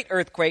a great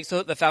earthquake, so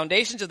that the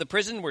foundations of the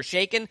prison were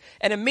shaken,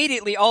 and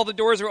immediately all the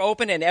doors were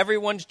opened, and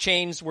everyone's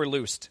chains were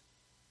loosed."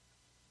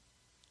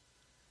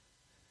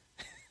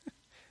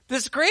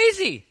 This is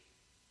crazy.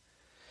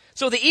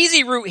 So the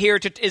easy route here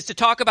is to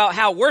talk about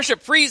how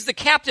worship frees the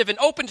captive and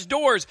opens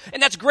doors.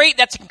 And that's great,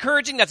 that's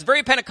encouraging, that's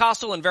very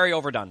Pentecostal and very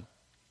overdone.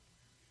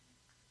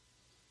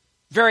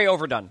 Very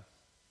overdone.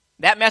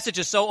 That message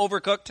is so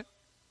overcooked.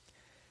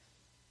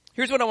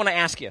 Here's what I want to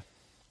ask you.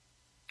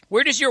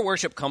 Where does your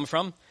worship come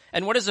from?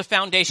 And what is the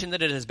foundation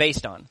that it is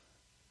based on?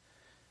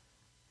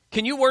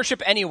 Can you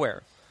worship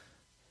anywhere?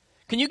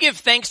 Can you give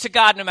thanks to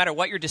God no matter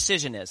what your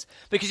decision is?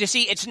 Because you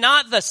see, it's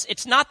not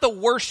the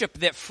worship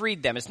that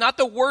freed them. It's not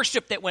the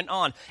worship that went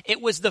on.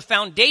 It was the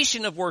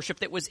foundation of worship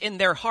that was in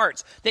their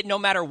hearts, that no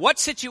matter what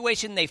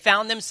situation they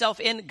found themselves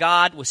in,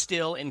 God was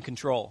still in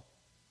control.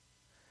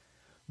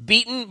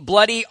 Beaten,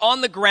 bloody,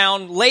 on the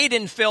ground, laid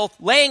in filth,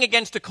 laying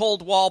against a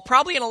cold wall,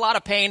 probably in a lot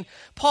of pain.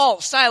 Paul,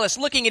 Silas,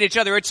 looking at each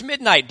other. It's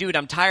midnight. Dude,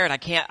 I'm tired. I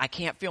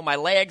can't feel my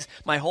legs.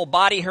 My whole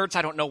body hurts.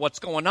 I don't know what's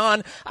going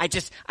on. I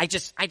just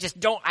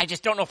don't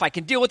know if I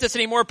can deal with this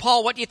anymore.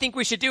 Paul, what do you think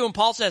we should do? And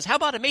Paul says, how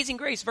about Amazing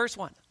Grace, verse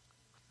 1?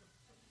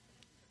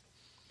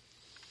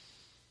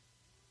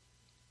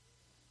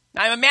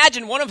 Now, I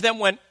imagine one of them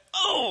went,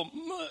 oh,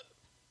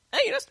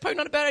 hey, that's probably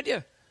not a bad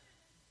idea.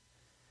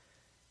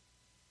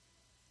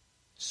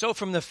 So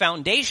from the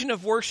foundation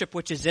of worship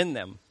which is in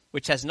them,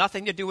 which has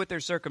nothing to do with their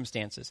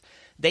circumstances,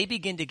 they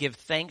begin to give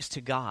thanks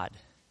to God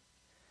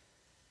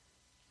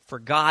for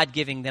God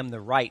giving them the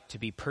right to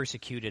be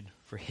persecuted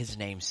for his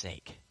name's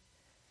sake.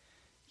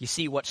 You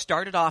see, what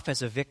started off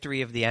as a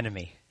victory of the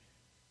enemy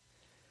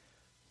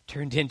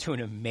turned into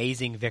an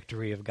amazing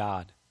victory of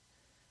God.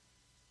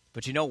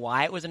 But you know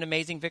why it was an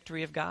amazing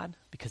victory of God?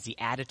 Because the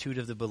attitude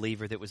of the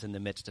believer that was in the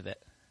midst of it.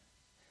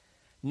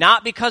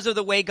 Not because of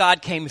the way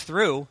God came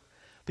through,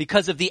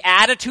 because of the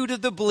attitude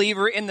of the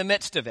believer in the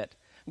midst of it.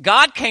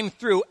 God came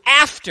through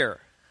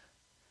after.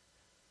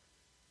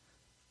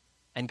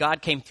 And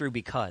God came through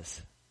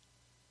because.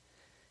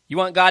 You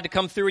want God to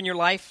come through in your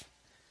life?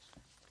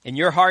 In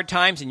your hard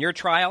times, in your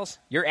trials?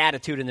 Your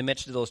attitude in the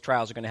midst of those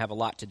trials are going to have a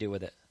lot to do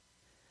with it.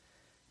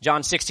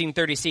 John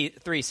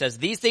 16:33 says,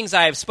 "These things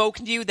I have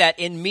spoken to you, that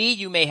in me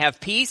you may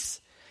have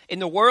peace. In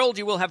the world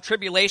you will have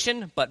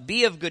tribulation, but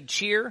be of good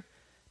cheer,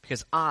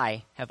 because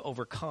I have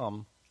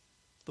overcome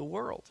the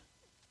world."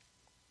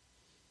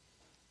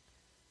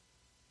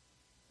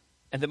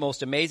 And the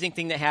most amazing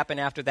thing that happened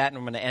after that, and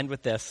I'm going to end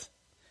with this.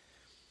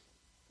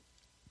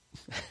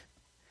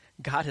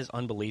 God is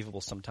unbelievable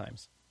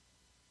sometimes.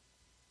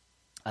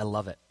 I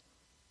love it.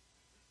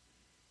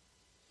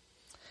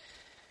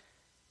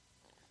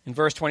 In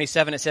verse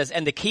 27 it says,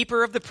 "And the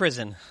keeper of the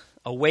prison,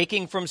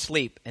 awaking from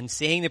sleep and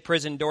seeing the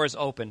prison doors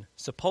open,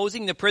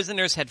 supposing the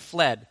prisoners had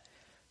fled,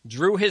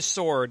 drew his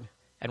sword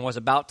and was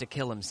about to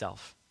kill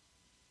himself."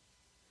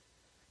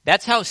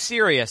 That's how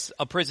serious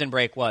a prison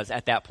break was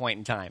at that point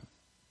in time.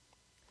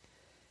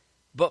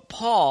 But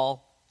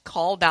Paul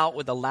called out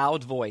with a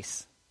loud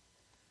voice,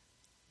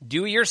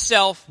 "Do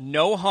yourself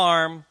no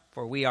harm,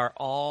 for we are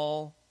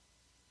all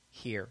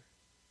here."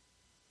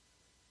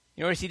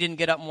 You notice he didn't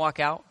get up and walk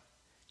out?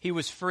 He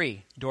was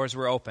free. Doors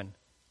were open.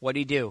 What did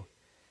he do?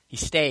 He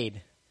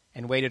stayed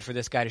and waited for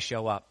this guy to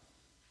show up.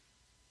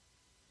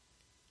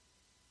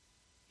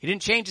 He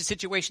didn't change the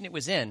situation it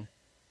was in.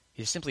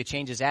 He just simply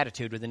changed his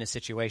attitude within his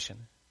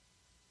situation.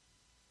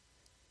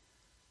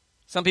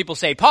 Some people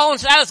say, Paul and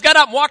Silas got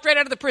up and walked right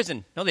out of the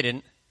prison. No, they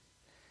didn't.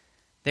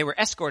 They were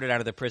escorted out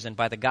of the prison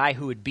by the guy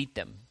who had beat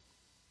them.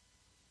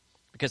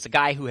 Because the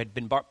guy who had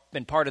been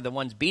part of the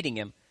ones beating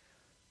him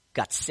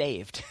got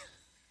saved.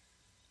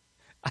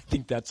 I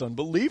think that's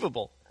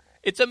unbelievable.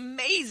 It's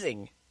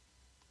amazing.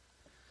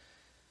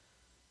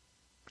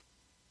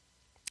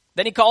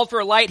 Then he called for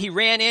a light. He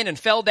ran in and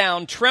fell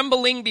down,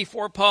 trembling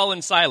before Paul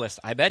and Silas.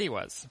 I bet he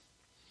was.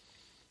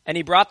 And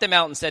he brought them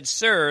out and said,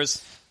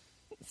 "Sirs,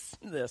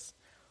 this,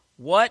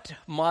 what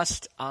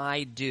must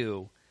I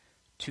do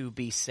to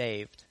be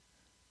saved?"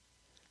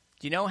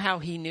 Do you know how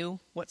he knew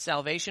what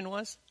salvation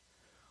was?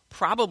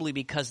 Probably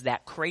because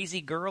that crazy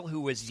girl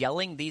who was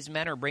yelling, "These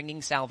men are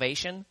bringing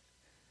salvation,"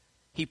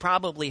 he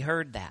probably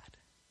heard that.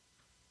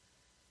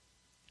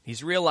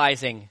 He's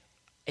realizing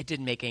it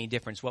didn't make any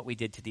difference what we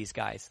did to these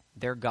guys.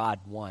 Their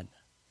God won.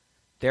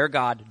 Their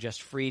God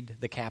just freed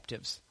the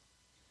captives.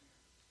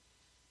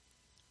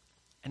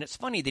 And it's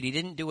funny that he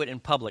didn't do it in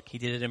public. He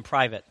did it in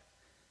private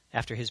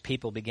after his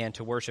people began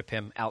to worship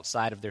him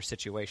outside of their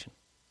situation.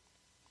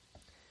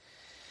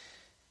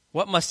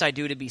 What must I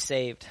do to be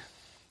saved?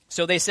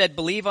 So they said,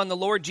 believe on the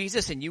Lord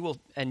Jesus and you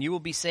will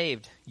be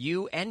saved,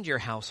 you and your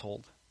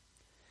household.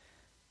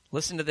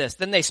 Listen to this.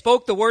 Then they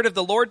spoke the word of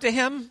the Lord to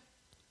him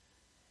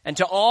and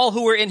to all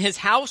who were in his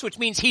house, which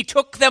means he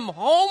took them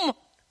home.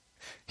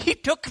 He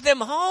took them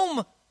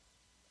home.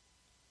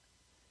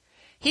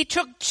 He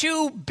took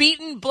two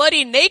beaten,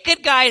 bloody,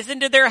 naked guys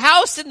into their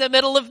house in the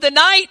middle of the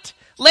night.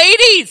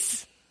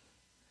 Ladies!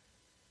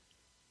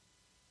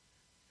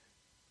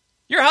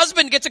 Your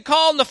husband gets a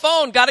call on the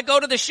phone, got to go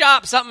to the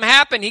shop, something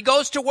happened. He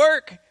goes to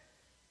work,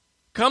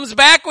 comes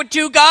back with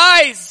two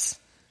guys.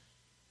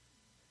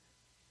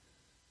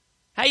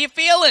 How you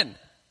feeling?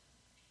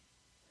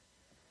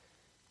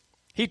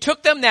 He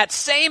took them that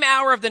same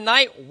hour of the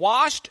night,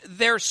 washed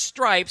their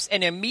stripes,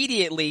 and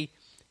immediately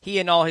he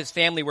and all his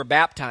family were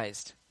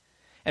baptized.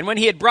 And when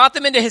he had brought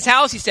them into his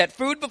house, he set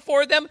food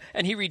before them,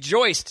 and he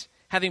rejoiced,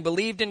 having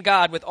believed in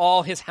God with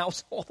all his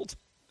household.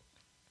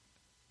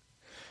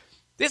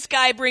 This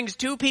guy brings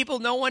two people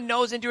no one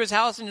knows into his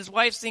house, and his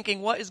wife's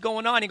thinking, what is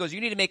going on? He goes,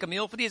 you need to make a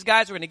meal for these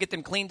guys. We're going to get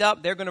them cleaned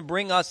up. They're going to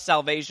bring us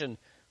salvation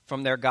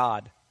from their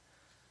God.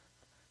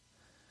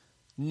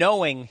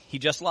 Knowing he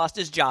just lost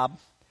his job,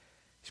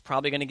 he's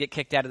probably going to get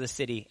kicked out of the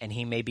city, and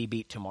he may be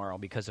beat tomorrow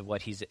because of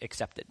what he's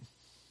accepted.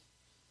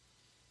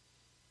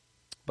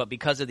 But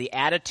because of the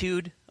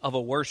attitude of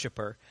a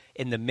worshiper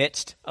in the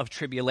midst of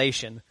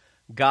tribulation,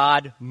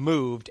 God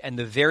moved, and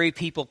the very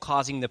people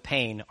causing the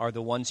pain are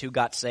the ones who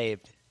got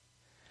saved.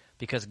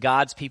 Because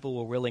God's people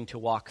were willing to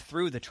walk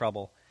through the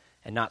trouble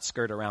and not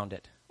skirt around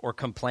it or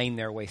complain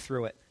their way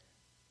through it.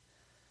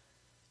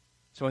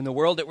 So in the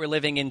world that we're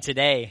living in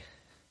today,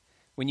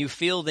 when you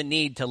feel the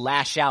need to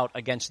lash out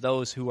against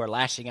those who are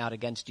lashing out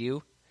against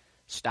you,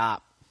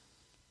 stop.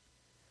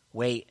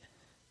 Wait.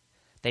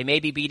 They may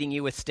be beating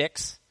you with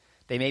sticks.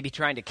 They may be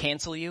trying to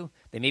cancel you.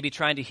 They may be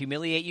trying to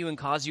humiliate you and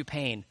cause you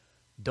pain.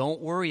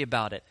 Don't worry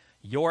about it.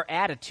 Your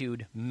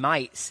attitude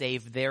might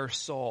save their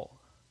soul.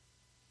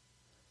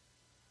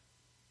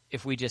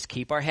 If we just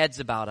keep our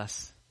heads about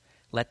us,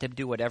 let them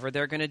do whatever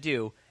they're going to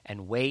do,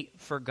 and wait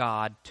for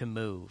God to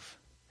move.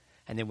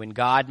 And then when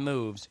God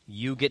moves,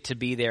 you get to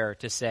be there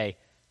to say,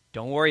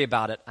 don't worry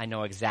about it. I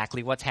know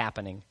exactly what's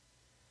happening.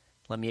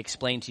 Let me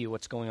explain to you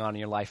what's going on in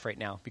your life right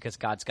now, because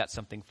God's got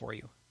something for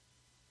you.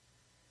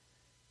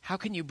 How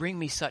can you bring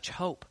me such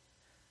hope?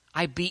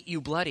 I beat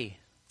you bloody.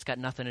 It's got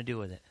nothing to do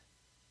with it.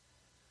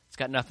 It's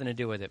got nothing to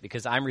do with it,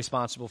 because I'm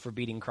responsible for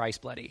beating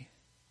Christ bloody.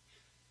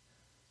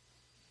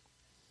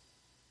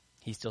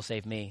 He still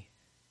saved me.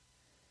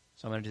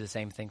 So I'm going to do the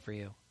same thing for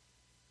you.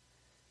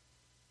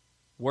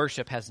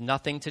 Worship has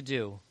nothing to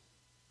do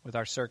with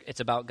our it's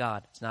about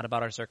God. It's not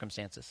about our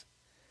circumstances.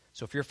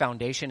 So if your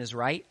foundation is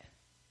right,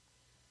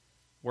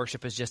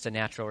 worship is just a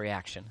natural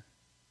reaction.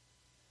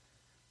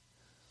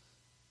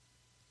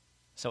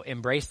 So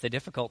embrace the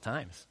difficult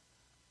times,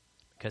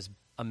 because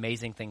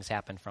amazing things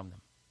happen from them.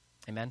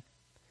 Amen?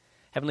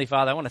 Heavenly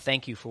Father, I want to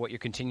thank you for what you're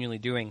continually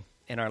doing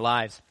in our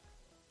lives.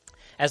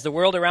 As the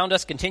world around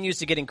us continues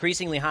to get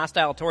increasingly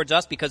hostile towards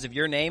us because of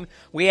your name,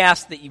 we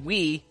ask that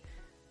we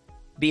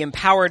be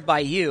empowered by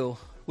you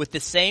with the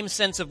same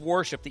sense of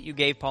worship that you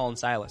gave Paul and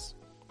Silas.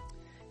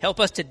 Help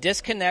us to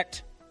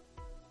disconnect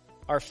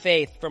our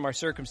faith from our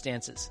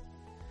circumstances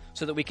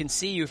so that we can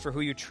see you for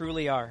who you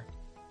truly are.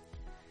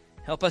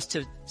 Help us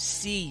to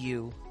see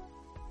you,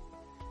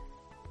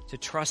 to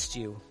trust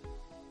you,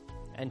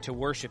 and to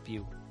worship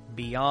you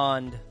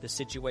beyond the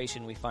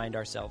situation we find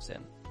ourselves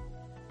in.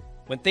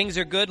 When things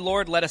are good,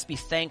 Lord, let us be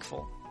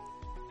thankful.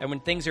 And when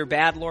things are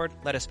bad, Lord,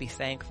 let us be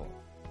thankful.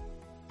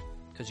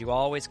 Because you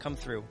always come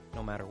through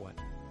no matter what.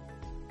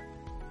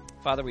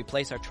 Father, we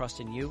place our trust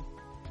in you.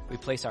 We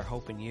place our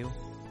hope in you.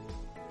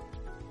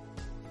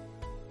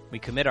 We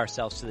commit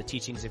ourselves to the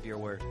teachings of your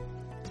word.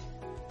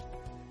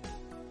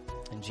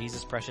 In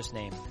Jesus' precious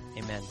name,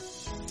 amen.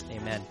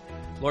 Amen.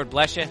 Lord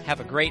bless you. Have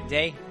a great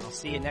day. I'll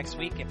see you next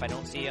week if I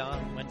don't see you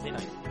on Wednesday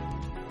night.